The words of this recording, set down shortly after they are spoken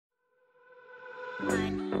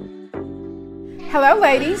Hello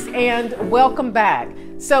ladies, and welcome back.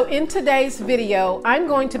 So in today's video, I'm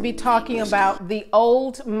going to be talking about the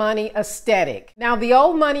old money aesthetic. Now, the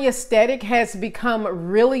old money aesthetic has become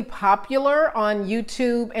really popular on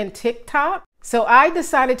YouTube and TikTok. So I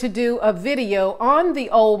decided to do a video on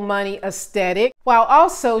the old money aesthetic while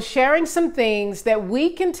also sharing some things that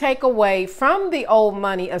we can take away from the old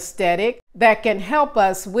money aesthetic that can help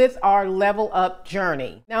us with our level up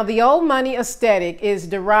journey. Now, the old money aesthetic is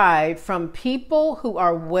derived from people who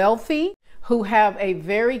are wealthy, who have a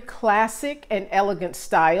very classic and elegant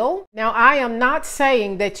style. Now, I am not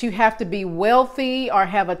saying that you have to be wealthy or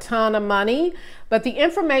have a ton of money, but the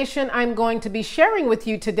information I'm going to be sharing with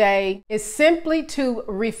you today is simply to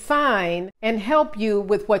refine and help you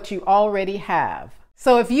with what you already have.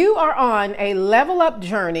 So if you are on a level up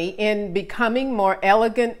journey in becoming more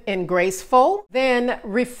elegant and graceful, then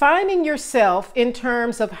refining yourself in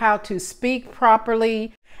terms of how to speak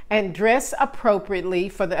properly and dress appropriately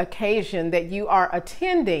for the occasion that you are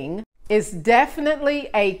attending is definitely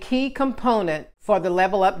a key component for the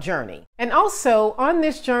level up journey. And also on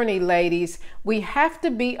this journey, ladies, we have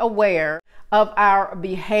to be aware of our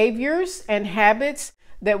behaviors and habits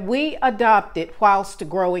that we adopted whilst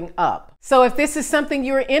growing up. So if this is something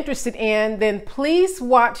you're interested in, then please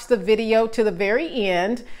watch the video to the very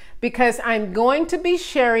end, because I'm going to be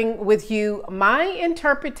sharing with you my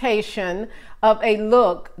interpretation of a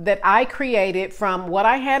look that I created from what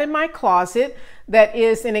I had in my closet that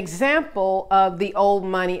is an example of the old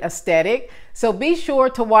money aesthetic. So be sure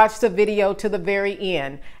to watch the video to the very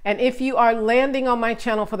end. And if you are landing on my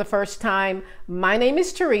channel for the first time, my name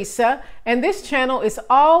is Teresa, and this channel is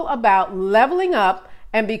all about leveling up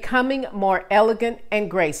and becoming more elegant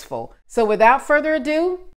and graceful. So without further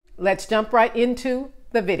ado, let's jump right into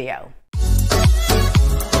the video.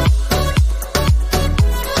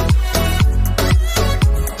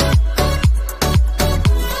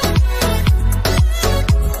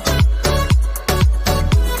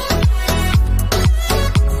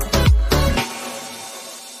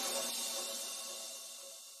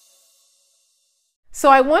 So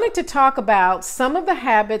I wanted to talk about some of the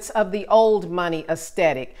habits of the old money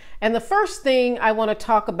aesthetic. And the first thing I want to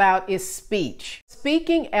talk about is speech.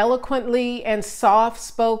 Speaking eloquently and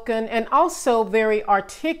soft-spoken and also very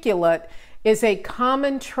articulate is a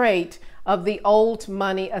common trait of the old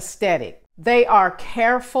money aesthetic. They are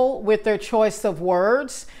careful with their choice of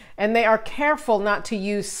words, and they are careful not to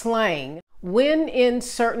use slang when in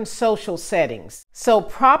certain social settings. So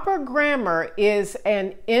proper grammar is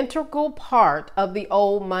an integral part of the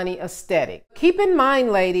old money aesthetic. Keep in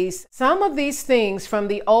mind, ladies, some of these things from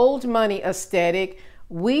the old money aesthetic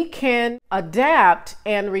we can adapt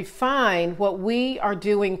and refine what we are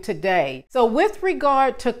doing today. So with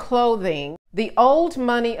regard to clothing, the old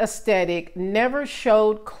money aesthetic never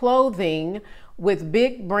showed clothing with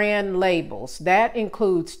big brand labels. That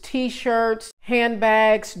includes t-shirts,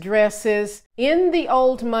 handbags, dresses. In the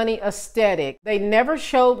old money aesthetic, they never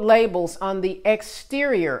showed labels on the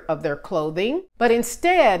exterior of their clothing, but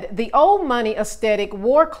instead, the old money aesthetic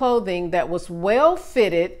wore clothing that was well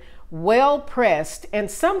fitted, well pressed, and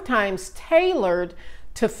sometimes tailored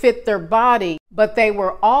to fit their body, but they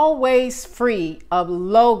were always free of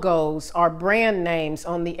logos or brand names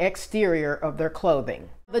on the exterior of their clothing.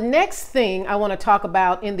 The next thing I want to talk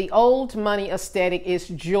about in the old money aesthetic is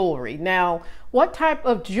jewelry. Now, what type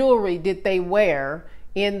of jewelry did they wear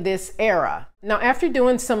in this era? Now, after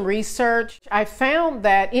doing some research, I found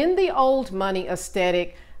that in the old money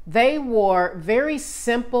aesthetic, they wore very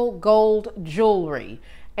simple gold jewelry,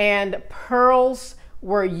 and pearls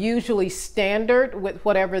were usually standard with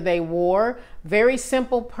whatever they wore. Very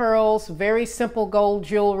simple pearls, very simple gold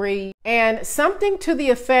jewelry, and something to the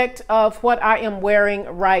effect of what I am wearing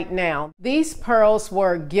right now. These pearls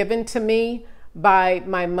were given to me by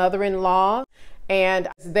my mother-in-law, and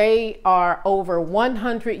they are over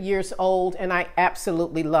 100 years old, and I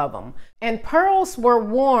absolutely love them. And pearls were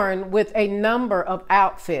worn with a number of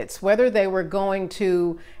outfits, whether they were going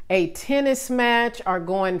to a tennis match or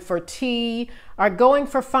going for tea or going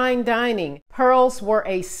for fine dining. Pearls were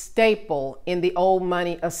a staple in the old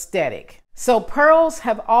money aesthetic. So pearls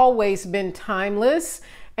have always been timeless.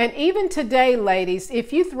 And even today, ladies,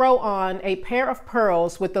 if you throw on a pair of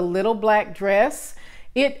pearls with a little black dress,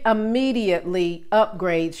 it immediately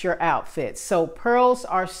upgrades your outfit. So pearls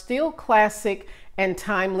are still classic and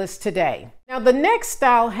timeless today. Now, the next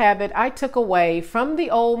style habit I took away from the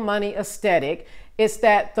old money aesthetic is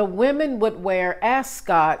that the women would wear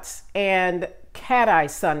ascots and cat-eye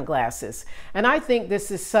sunglasses. And I think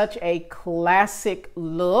this is such a classic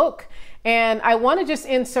look. And I want to just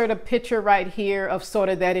insert a picture right here of sort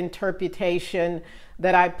of that interpretation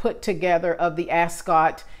that I put together of the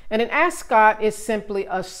ascot. And an ascot is simply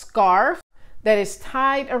a scarf that is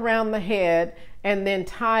tied around the head and then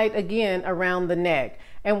tied again around the neck.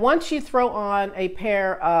 And once you throw on a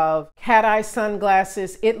pair of cat-eye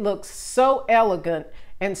sunglasses, it looks so elegant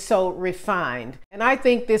and so refined. And I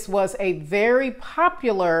think this was a very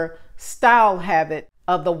popular style habit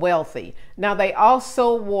of the wealthy. Now, they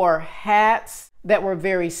also wore hats that were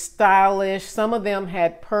very stylish. Some of them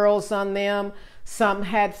had pearls on them, some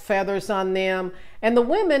had feathers on them, and the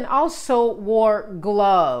women also wore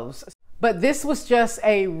gloves. But this was just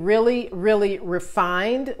a really, really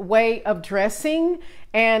refined way of dressing.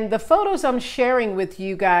 And the photos I'm sharing with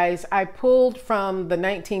you guys, I pulled from the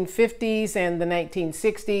 1950s and the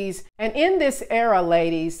 1960s. And in this era,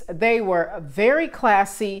 ladies, they were very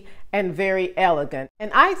classy and very elegant.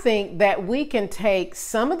 And I think that we can take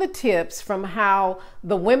some of the tips from how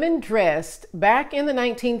the women dressed back in the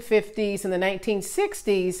 1950s and the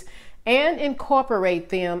 1960s and incorporate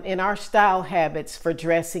them in our style habits for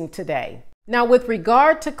dressing today. Now, with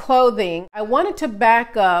regard to clothing, I wanted to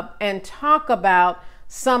back up and talk about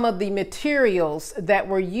some of the materials that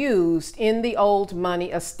were used in the old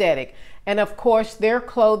money aesthetic. And of course, their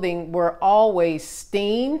clothing were always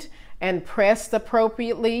steamed and pressed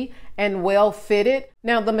appropriately and well fitted.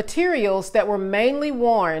 Now, the materials that were mainly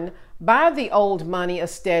worn by the old money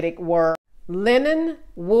aesthetic were linen,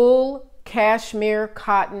 wool, cashmere,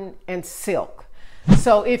 cotton, and silk.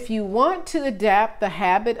 So if you want to adapt the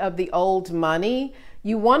habit of the old money,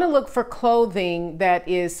 you want to look for clothing that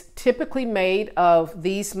is typically made of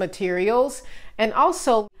these materials. And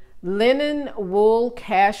also linen, wool,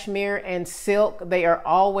 cashmere, and silk, they are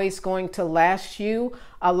always going to last you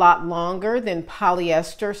a lot longer than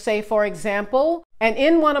polyester, say for example. And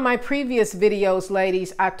in one of my previous videos,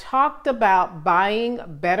 ladies, I talked about buying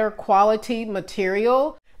better quality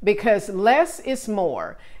material because less is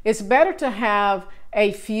more. It's better to have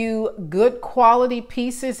a few good quality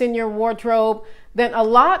pieces in your wardrobe than a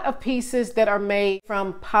lot of pieces that are made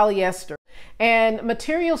from polyester. And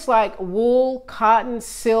materials like wool, cotton,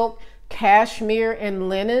 silk, cashmere, and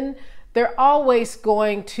linen, they're always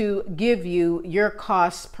going to give you your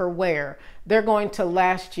costs per wear. They're going to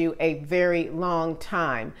last you a very long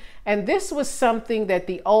time. And this was something that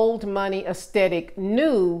the old money aesthetic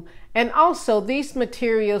knew. And also these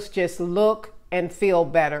materials just look and feel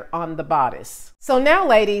better on the bodice. So now,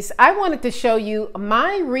 ladies, I wanted to show you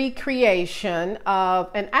my recreation of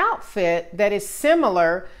an outfit that is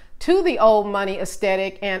similar to the old money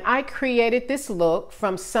aesthetic, and I created this look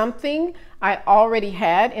from something I already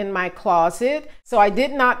had in my closet. So I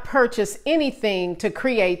did not purchase anything to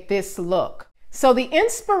create this look. So the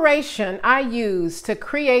inspiration I used to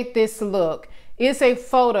create this look is a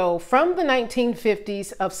photo from the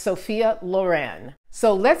 1950s of Sophia Loren.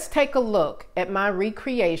 So let's take a look at my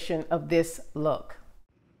recreation of this look.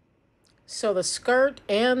 So the skirt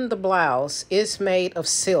and the blouse is made of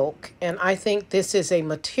silk, and I think this is a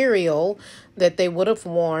material that they would have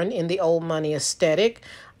worn in the old money aesthetic.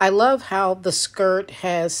 I love how the skirt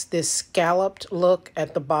has this scalloped look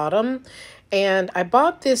at the bottom, and I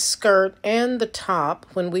bought this skirt and the top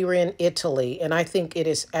when we were in Italy, and I think it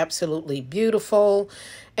is absolutely beautiful.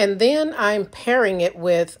 And then I'm pairing it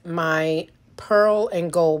with my pearl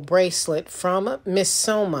and gold bracelet from Miss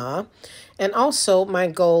Soma, and also my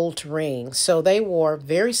gold ring. So they wore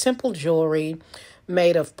very simple jewelry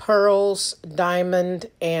made of pearls, diamond,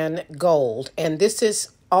 and gold. And this is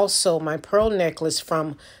also my pearl necklace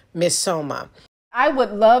from Miss Soma. I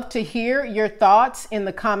would love to hear your thoughts in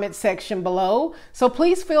the comment section below. So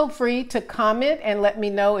please feel free to comment and let me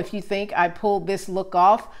know if you think I pulled this look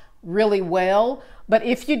off really well. But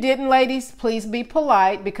if you didn't, ladies, please be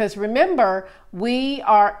polite, because remember, we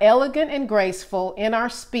are elegant and graceful in our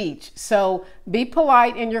speech. So be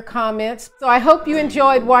polite in your comments. So I hope you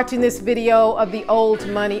enjoyed watching this video of the old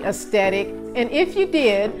money aesthetic. And if you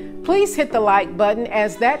did, please hit the like button,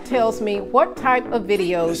 as that tells me what type of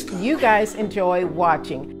videos you guys enjoy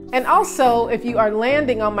watching. And also, if you are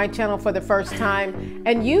landing on my channel for the first time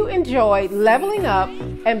and you enjoy leveling up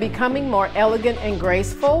and becoming more elegant and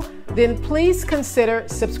graceful, then please consider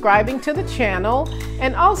subscribing to the channel,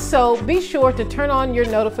 and also be sure to turn on your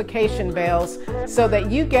notification bells so that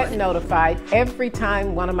you get notified every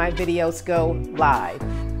time one of my videos go live.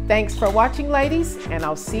 Thanks for watching, ladies, and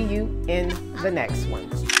I'll see you in the next one.